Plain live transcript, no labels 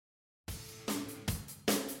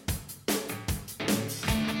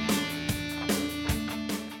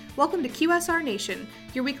Welcome to QSR Nation,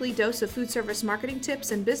 your weekly dose of food service marketing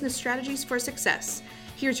tips and business strategies for success.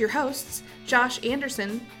 Here's your hosts, Josh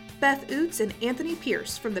Anderson, Beth Oots, and Anthony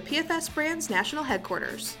Pierce from the PFS Brands National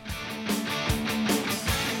Headquarters.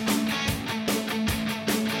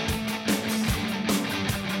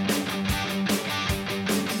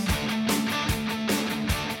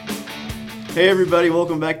 Hey everybody,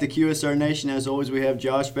 welcome back to QSR Nation. As always, we have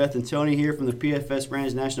Josh, Beth, and Tony here from the PFS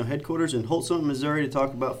Brands National Headquarters in Holtzman, Missouri to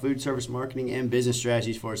talk about food service marketing and business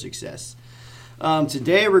strategies for success.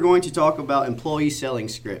 Today we're going to talk about employee selling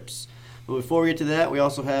scripts. But before we get to that, we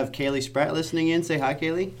also have Kaylee Spratt listening in. Say hi,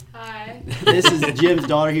 Kaylee. Hi. This is Jim's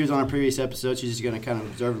daughter. He was on a previous episode. She's just going to kind of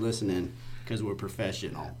observe and listen in because we're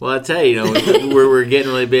professional. Well, I tell you, we're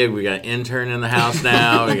getting really big. We got an intern in the house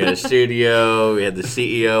now. We got a studio. We had the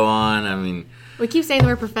CEO on. I mean, we keep saying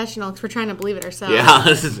we're professional because we're trying to believe it ourselves.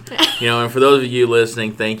 Yeah, and for those of you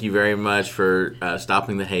listening, thank you very much for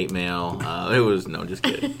stopping the hate mail. Just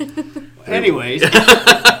kidding. Anyways, today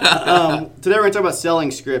we're going to talk about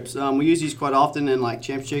selling scripts. We use these quite often, and like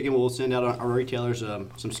Champs Chicken, we'll send out our retailers some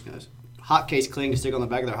hot case cling to stick on the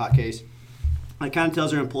back of their hot case. It kind of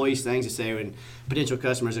tells our employees things to say when potential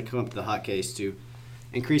customers that come up to the hot case to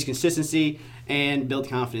increase consistency and build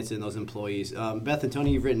confidence in those employees. Beth and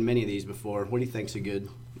Tony, you've written many of these before. What do you think is a good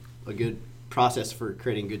process for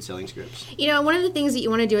creating good selling scripts? One of the things that you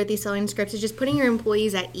want to do with these selling scripts is just putting your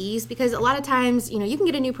employees at ease, because a lot of times, you can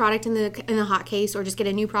get a new product in the hot case or just get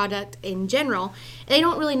a new product in general, and they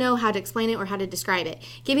don't really know how to explain it or how to describe it.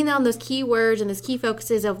 Giving them those key words and those key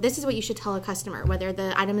focuses of this is what you should tell a customer, whether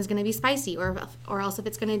the item is going to be spicy or else if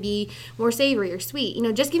it's going to be more savory or sweet.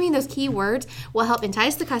 Just giving those key words will help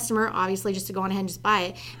entice the customer, obviously, just to go on ahead and just buy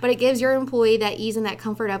it, but it gives your employee that ease and that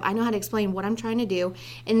comfort of, I know how to explain what I'm trying to do,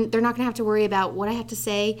 and they're not going to have to worry about what I have to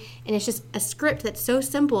say, and it's just a script that's so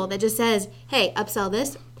simple that just says, hey, upsell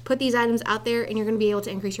this, put these items out there, and you're going to be able to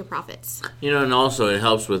increase your profits. And also it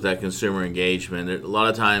helps with that consumer engagement. A lot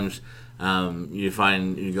of times you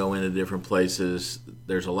find you go into different places,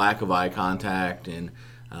 there's a lack of eye contact and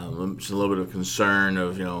just a little bit of concern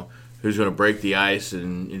of, who's going to break the ice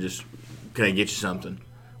and just, can I get you something?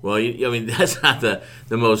 Well, that's not the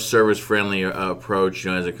most service-friendly approach,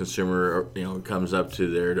 as a consumer, comes up to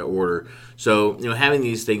there to order. So, having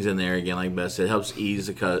these things in there, again, like Beth said, helps ease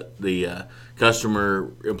the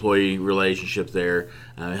customer-employee relationship there.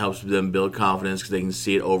 It helps them build confidence because they can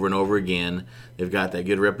see it over and over again. They've got that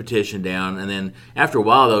good repetition down. And then after a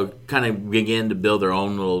while, they'll kind of begin to build their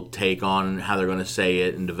own little take on how they're going to say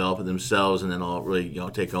it and develop it themselves, and then they'll really,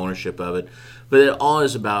 take ownership of it. But it all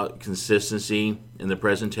is about consistency in the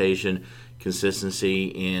presentation, consistency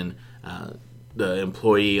in the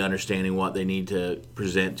employee understanding what they need to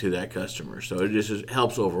present to that customer. So it just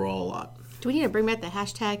helps overall a lot. Do we need to bring back the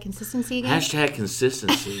hashtag consistency again? Hashtag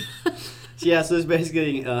consistency. Yeah, so this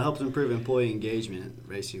basically helps improve employee engagement,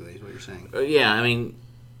 basically, is what you're saying.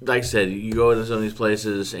 Like I said, you go into some of these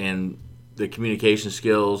places and the communication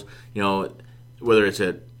skills, whether it's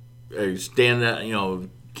a stand-up,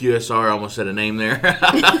 QSR, I almost said a name there,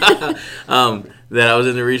 that I was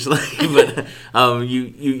in there recently, but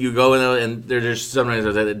you go in there and there's sometimes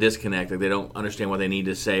there's that disconnect, like they don't understand what they need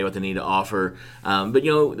to say, what they need to offer, but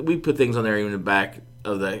we put things on there even in the back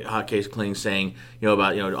of the hot case cling saying,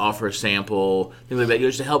 about, to offer a sample, things like that,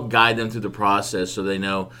 just to help guide them through the process so they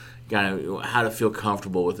know kind of how to feel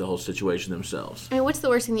comfortable with the whole situation themselves. What's the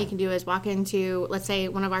worst thing you can do is walk into, let's say,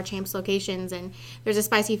 one of our Champs locations and there's a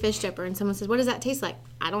spicy fish dipper and someone says, what does that taste like?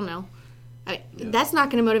 I don't know. That's not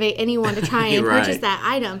going to motivate anyone to try and purchase that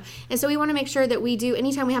item. And so we want to make sure that we do,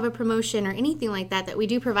 anytime we have a promotion or anything like that we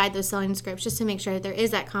do provide those selling scripts just to make sure that there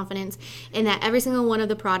is that confidence and that every single one of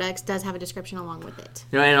the products does have a description along with it.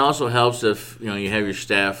 And it also helps if, you have your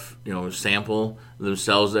staff, sample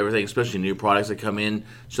themselves everything, especially new products that come in,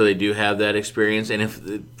 so they do have that experience. And if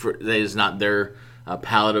that is not their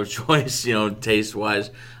palette of choice,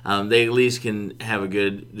 taste-wise, they at least can have a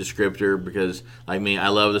good descriptor, because, like me, I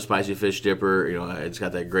love the spicy fish dipper. It's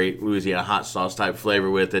got that great Louisiana hot sauce type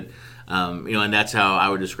flavor with it, and that's how I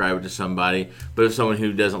would describe it to somebody. But if someone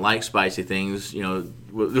who doesn't like spicy things,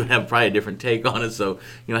 would have probably a different take on it. So,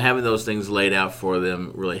 having those things laid out for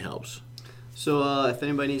them really helps. So if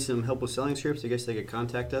anybody needs some help with selling scripts, I guess they could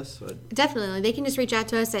contact us. Definitely. They can just reach out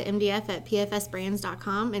to us at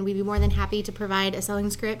mdf@pfsbrands.com, and we'd be more than happy to provide a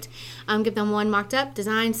selling script, give them one mocked up,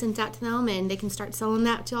 designed, sent out to them, and they can start selling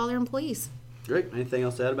that to all their employees. Great. Anything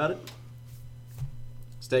else to add about it?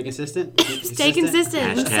 Stay consistent. Stay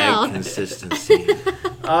consistent. Hashtag consistency.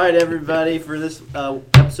 All right, everybody, for this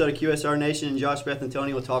episode of QSR Nation, Josh, Beth, and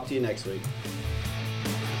Tony, we'll talk to you next week.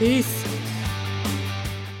 Peace.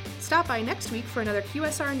 Stop by next week for another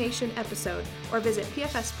QSR Nation episode or visit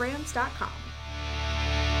pfsbrands.com.